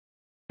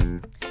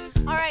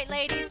All right,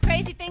 ladies,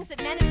 crazy things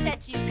that men have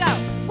said to you. Go.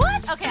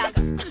 What? Okay, I'll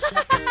go.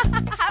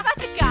 How about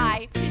the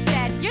guy who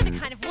said, you're the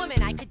kind of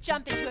woman I could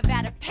jump into a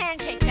vat of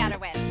pancake batter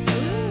with?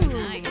 Ooh.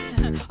 Nice.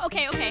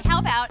 Okay, how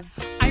about,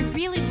 I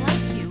really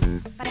like you,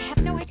 but I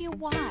have no idea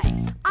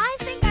why. I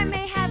think I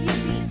may have you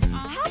beat.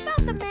 How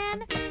about the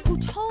man who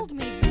told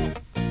me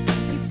this?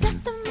 You've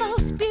got the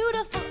most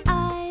beautiful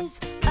eyes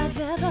I've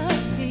ever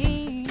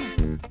seen.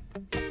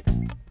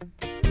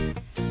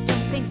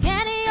 Don't think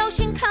any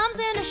ocean comes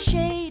in a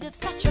shade of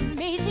such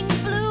amazing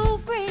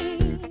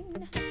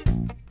blue-green.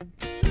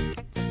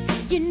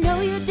 You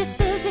know your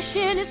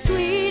disposition is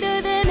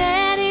sweeter than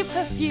any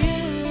perfume.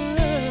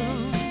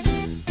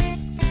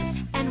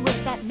 And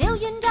with that $1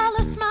 million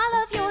smile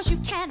of yours, you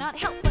cannot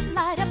help but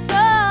light up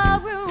the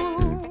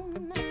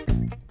room.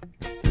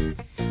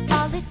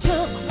 All it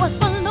took was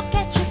one look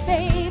at you,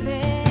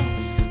 baby,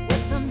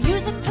 with the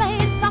music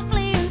playing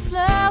softly and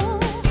slow.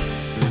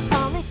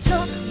 All it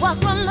took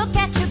was one look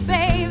at you,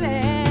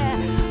 baby,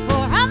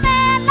 for a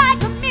man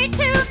like me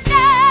to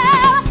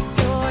know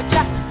you're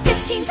just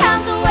 15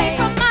 pounds away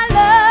from my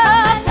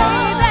love,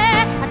 baby.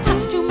 A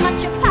touch too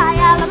much of pie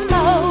a la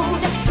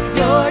mode.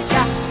 You're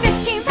just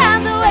 15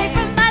 pounds away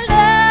from my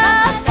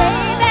love,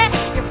 baby.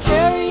 You're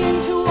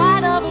carrying too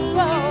wide of a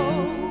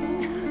load.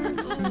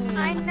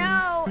 I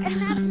know,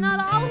 and that's not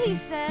all he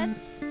said.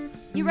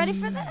 You ready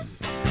for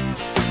this?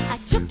 I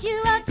took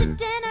you out to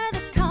dinner,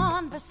 the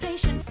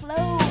conversation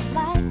flowed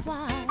like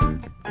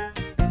wine.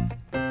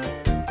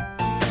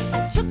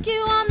 I took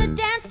you on the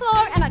dance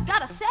floor, and I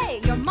gotta say,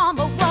 your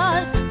mama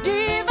was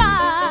divine.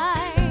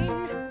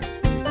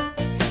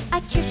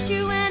 I kissed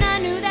you and I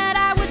knew that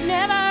I would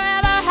never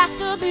ever have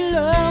to be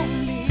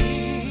lonely.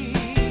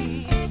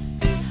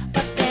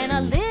 But then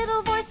a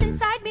little voice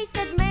inside me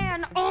said,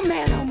 man, oh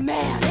man,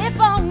 if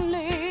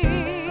only.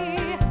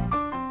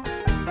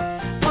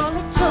 All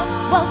it took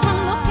was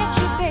one look at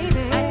you,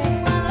 baby.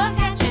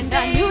 And I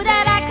knew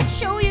that I could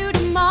show you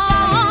to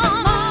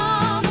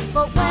mom.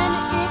 But when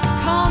it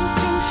comes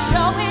to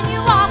showing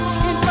you off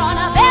in front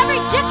of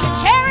every Dick and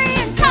Harry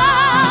and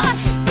Tom,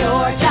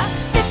 you're just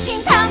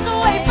 15 pounds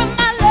away from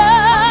my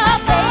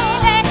love,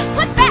 baby.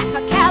 Put back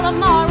a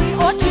calamari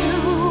or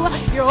two.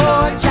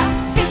 You're just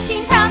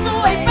 15 pounds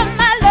away from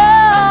my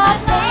love,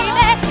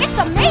 baby. It's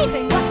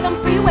amazing what some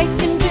free weights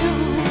can do.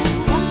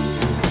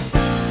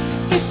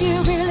 If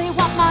you really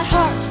want my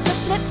heart to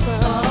flip,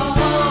 girl,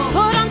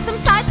 put on some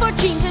size 4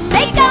 jeans and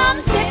make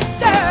them sick,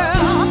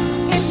 girl.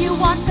 If you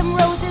want some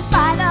roses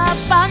by the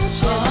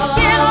bunches,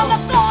 get on the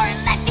floor and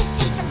let me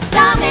see some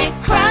stomach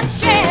crunches.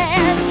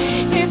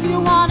 If you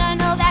wanna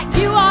know that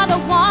you are the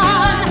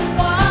one,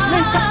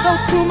 lace up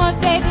those Pumas,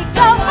 baby,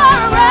 go for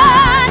a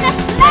run.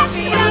 Let's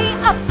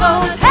re-up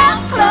those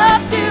health club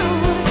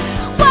dues.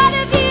 What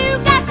have you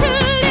got to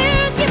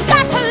lose? You've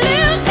got to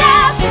lose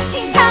now.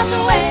 15 pounds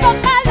away from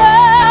my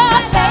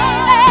love,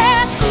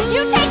 baby.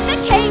 You take the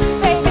cake,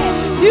 baby.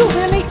 You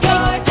really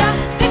take it.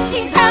 Just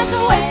 15 pounds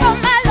away from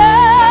my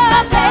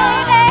love,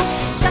 baby.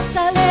 Just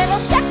a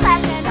little step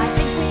less and I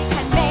think we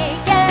can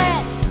make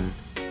it.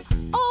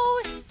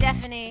 Oh,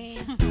 Stephanie.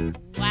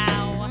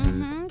 Wow.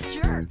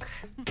 Jerk.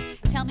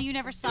 Tell me you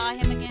never saw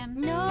him again?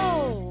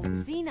 No,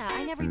 Zena,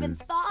 I never even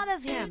thought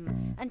of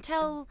him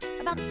until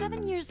about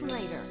 7 years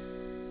later.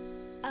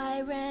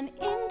 I ran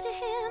into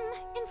him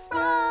in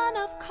front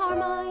of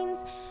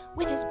Carmine's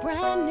with his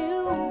brand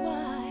new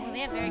wife. Well, they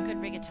have very good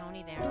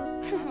rigatoni there.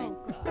 Oh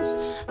gosh,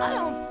 I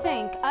don't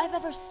think I've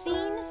ever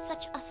seen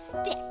such a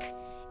stick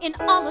in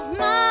all of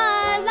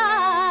my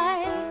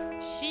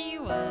life. She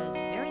was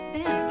very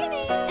thin.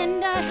 Skinny,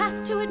 and I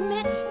have to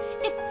admit,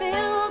 it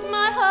filled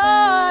my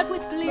heart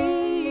with glee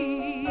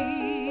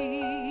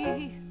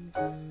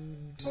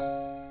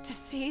to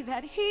see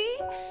that he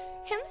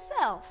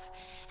himself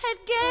had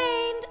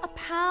gained a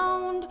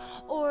pound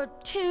or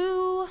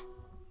 2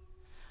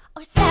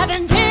 or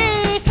 73.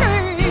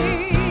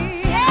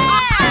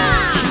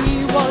 Yeah!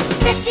 She was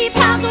 50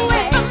 pounds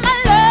away from my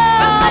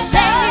love,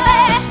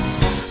 baby.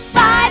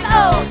 5-0,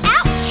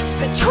 ouch,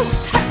 the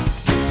truth hurts.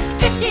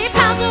 50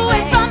 pounds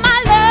away from my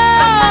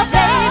love,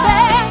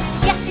 baby.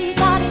 Yes, he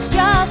got his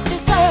just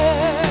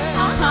desserts.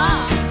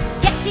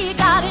 Yes, he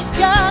got his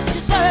just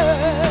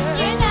desserts.